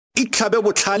itlhabe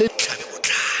botlhale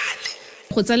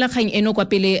go tsala kgang eno kwa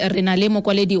pele re na le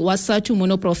mokwaledi wa Sadtu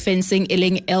mono provinceng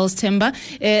eleng Themba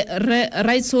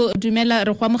raitso dumela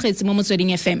re go amogetse mo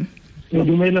Motsweding FM.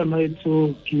 Dumela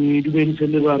maitso ke dumedise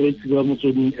le baretsi ba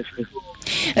Motsweding FM.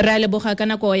 Re a leboga ka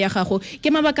nako ya gago ke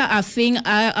mabaka a feng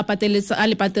a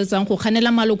le pateletsang go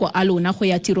kganela maloko a lona go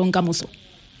ya tirong ka moso?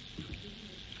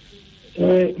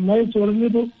 Maitso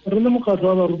re le mokgatlho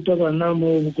wa barutabana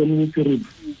mo Bokone Bophirima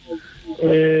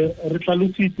re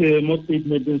tlalositse mo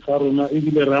statementeng sa rona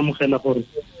ebile re amogela gore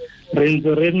re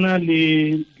ntse re na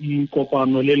le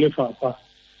dikopano le lefapha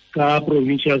ka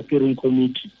Provincial Steering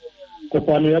Committee.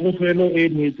 Kopano ya bofelo e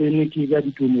netsene ke ka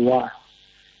di-21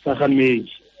 tsa ga May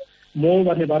mo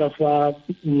ba ne ba rafa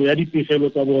ya dipegelo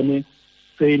tsa bone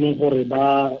tse e leng gore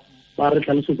ba re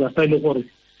tlhalosetsa sa ile gore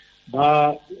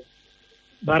ba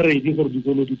ready gore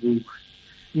dikolo di buwe.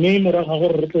 Mme morago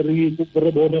gore re tle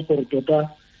re bone gore tota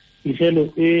pegelo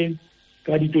e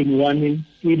ka di-21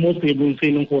 ke mo seemong se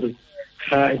e leng gore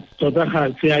tota ga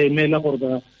se a emela gore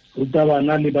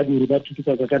barutabana le badiri ba thuto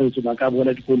ka kakaretso ba ka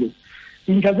boela dikolong.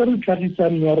 Dintlha tse re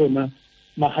tlhagisang ya rona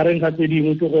magareng ga tse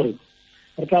dingwe ke gore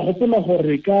re tla gopola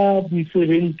gore ka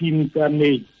di-17 tsa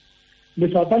May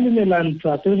lefapha le ne la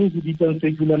ntsha se re se bitsang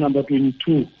circular number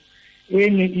 22 e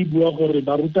ne e bua gore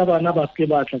barutabana ba se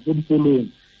batla ko dikolong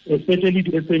especially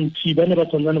di-SMT ba ne ba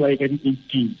tshwantsane ba ye ka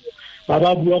di-18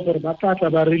 ba bua gore ba tla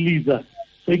ba releasa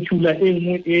circular e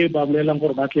nngwe e ba bolelang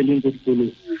gore ba tleleng ko dikolong.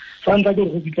 Fa nka ke re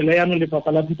go fitlhela yaanong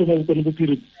lefapha la thuto mo Bokone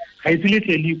Bophirima ga ise le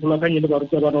tle le ikgolaganye le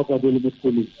barutabana ba boele mo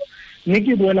dikolong. Mme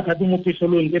ke boela gape mo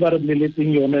pegelong e ba re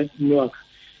boleletseng yone nnewaka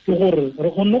ke gore re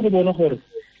kgonne go bona gore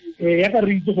yaka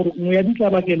re itse gore nngwe ya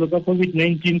ditlabakelo tsa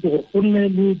COVID-19 ke gore go nne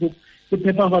le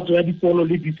phepafatso ya dipolo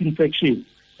le disinfection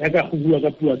yaka go bua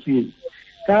ka puo tseo.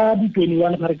 Ka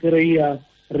di-21 ga re kry-a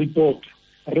report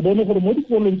re bone gore mo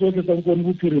dikolong tsotlhe tsa Bokone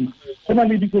Bophirima go na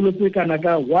le dikolo tse kana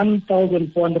ka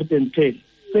 1,410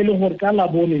 se le gore ka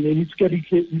labone ne di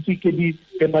seke di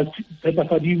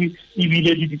phepafadiwe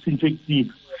ebile di disinfective.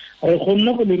 Re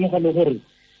kgonne go lemoga le gore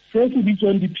se se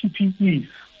bitswang di-PPEs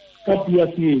ka puo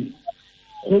tseo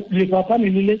lefapha ne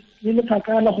le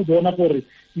kgakala go bona gore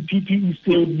di-PPEs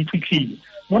tseo di fitlhile.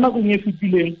 Mo nakong e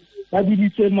fetileng ba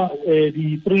diditse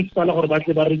di-principal gore ba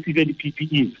tle ba receive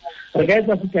di-PPEs. Re ka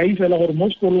etsa sekai fela gore mo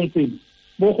sekolong seno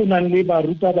mo go nang le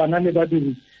barutabana le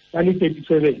badiri ba le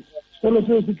 37 sekolo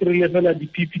seo se kry-ile fela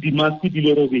di-PPE di-mask di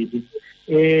le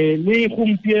 8 le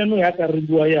gompieno ya ka re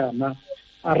bua yana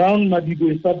around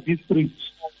Madibwe sub-district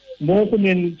mo go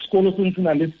neng sekolo seno se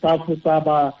na le staff sa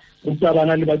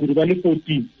barutabana le badiri ba le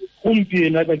 14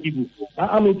 gompieno ya ka ke bua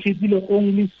ba allocatile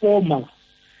only 4 masks.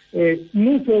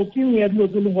 Mme seo ke nngwe ya dilo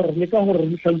tse leng gore le ka gore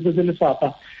re tlhalosetse lefapha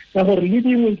ka gore le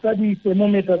dingwe tsa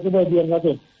di-thermometer tse ba buang ka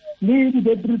tsone le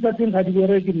di-battery tsa teng ga di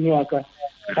bereke nnewaka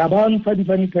ga ba ntsha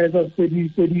di-sanitizers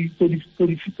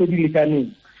tse di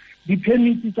lekaneng.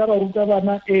 Di-permit tsa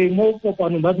barutabana mo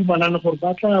kopanong ba dumalane gore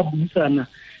ba tla buisana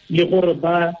le gore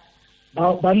ba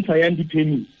ntsha yang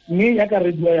di-permit. Mme ya ka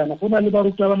re bua yana go na le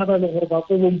barutabana ba leng gore ba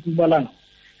ko Mpumalanga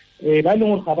ba leng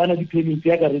gore ga bana di-permit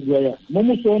ya ka re bua yana. Mo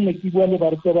mosong ne ke bua le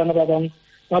barutabana ba bangwe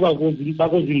ba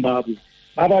go Zimbabwe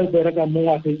ba bereka mo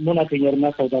nageng ya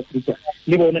rona South Africa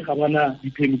le bone ga bana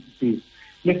di-permit tseo.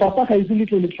 Lefapha ga ise le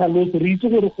tle le tlhalose re itse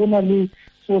gore go na le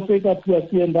so se ka pua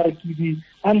seeng ba re ke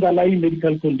di-underlying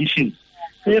medical conditions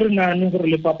se re naaneng gore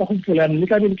lefapha go fitlhelane le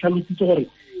tla be le tlhalositse gore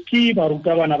ke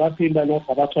barutabana ba seng ba leng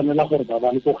ga ba tshwanela gore ba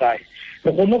ba le ko gae.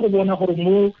 Re kgone go bona gore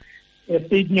mo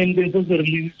statementeng se se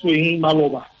releasitsweng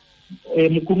maloba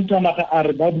mokurutamaga a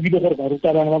re ba buile gore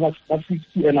barutabana ba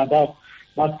 60 and above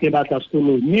ba se batla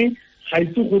sekolong. Mme ga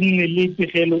ise go nne le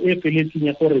pegelo e feletseng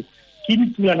ya gore ke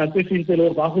ditulana tse fentse le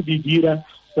gore ba go di dira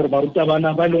gore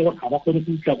barutabana ba leng gore ga ba kgone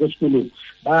go fitlha ko sekolong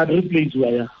ba replace-wa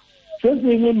ya. Se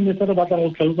sengwe mme se re batlang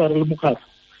go tlhalosa re le mokgatlho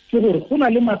ke gore go na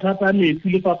le mathata a metsi.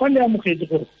 Lefapha le amogetse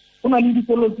gore go na le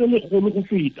dikolo tse legolo go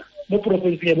feta mo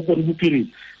porofenseng ya Bokone Bophirima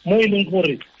mo e leng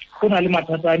gore go na le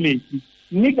mathata a metsi.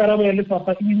 Mme karabo ya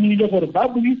lefapha e nnile gore ba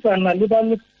buisana le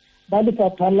ba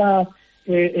lefapha la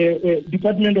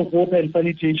Department of Water and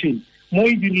Sanitation mo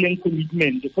e dirileng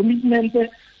commitment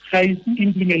ga ise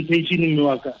implementation mme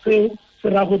wa ka seo se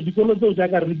ra gore dikolo tseo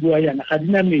jaaka re bua yana ga di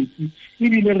na metsi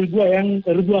ebile re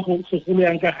bua go segolo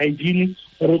yang ka hygiene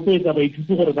re rotloetsa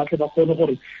baithuti gore ba tle ba kgone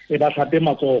gore ba tlhape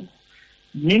matsogo.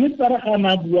 Minister ga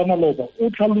na bua maloba o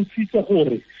tlhalositse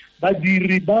gore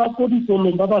badiri ba ko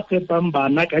dikolong ba ba fepang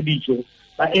bana ka dijo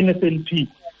ba NSNP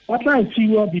ba tla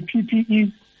fiwa di-PPEs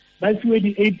ba fiwe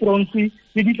di-aprons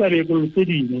le ditlabekolo tse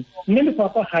dingwe. Mme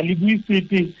lefapha ga le bue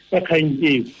sepe ka kgang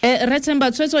eo. Re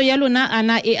Themba tshwetso ya lona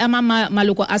ana e ama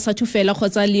maloko a Sadtu fela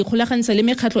kgotsa le ikgolagantsha le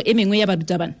mekgatlho e mengwe ya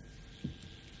barutabana?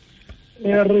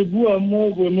 re bua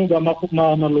mo boemo ba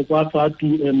maloko a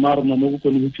Sadtu marona mo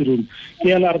Bokone Bophirima ke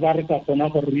ela re ba re ka kgona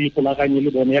gore re ikgolaganye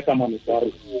le bone ya ka maloko a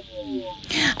rona.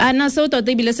 Ana seo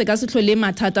tota ebile se ka se tlhole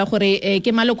mathata gore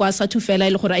ke maloko a Sadtu fela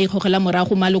e le gore a ikgogela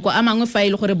morago maloko a mangwe fa e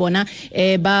le gore bona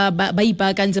ba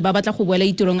ipaakantse ba batla go boela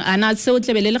itirong ana seo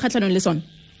tlebe le kgatlhanong le sone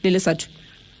le le Sadtu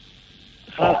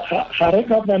ga re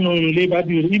kgatlhanong le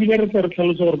badiri ebile re tle re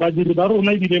tlhalose gore badiri ba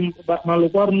rona ebile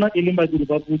maloko a rona e leng badiri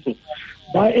ba puso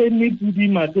ba eme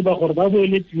pudimate ba gore ba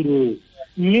boele tirong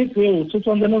mme seo se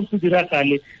tshwanetse go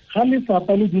diragale ga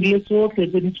lefapha le dirile tsotlhe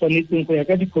tse di tshwanetseng go ya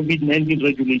ka di-COVID-19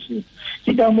 regulations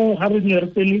ke ka moo ga re ne re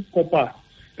tsene kopana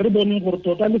re boneng gore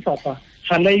tota lefapha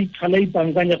ga la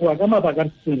ipankanya go ya ka mabaka a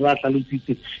setseng re a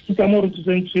tlhalositse ke ka moo re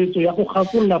tsetseng tshwetso ya go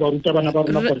gakolola barutabana ba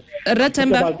rona gore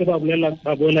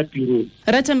ba boela tirong.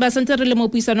 Themba santse re le mo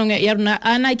puisanong ya rona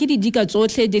ana ke didika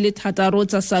tsotlhe di le thataro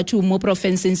tsa Sadtu mo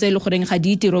profenseng se e le goreng ga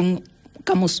di itirong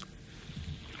ka moso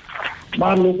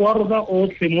maloko a rona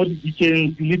otlhe mo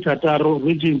didikeng di le thataro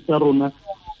region tsa rona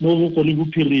mo Bokone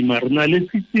Bophirima re na le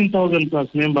 16,000 plus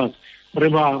members re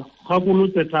ba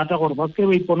gakolotse thata gore ba se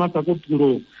ba iponatsa ko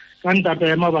tirong ka ntata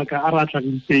ya mabaka a ra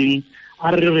tlhagisitseng a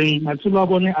re reng matshelo a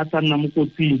bone a tsa nna mo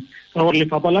kotsing ka gore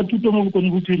lefapha la thuto mo Bokone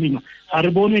Bophirima ga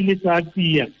re bone le tsa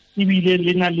tia ebile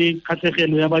le na le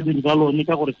kgatlhegelo ya badiri ba lone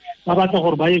ka gore ba batla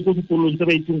gore ba ye ko dikolong tse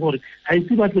ba itseng gore ga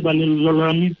ise ba tle ba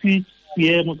lelamise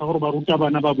seemo sa gore ba ruta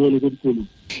bana ba boele ko dikolong.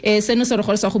 Seno se re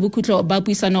golosa go bokhutlo ba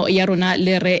puisano ya rona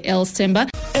le re Themba.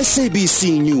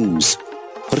 SABC News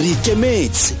re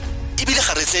ikemetse ebile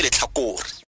ga re tsele tlhakore.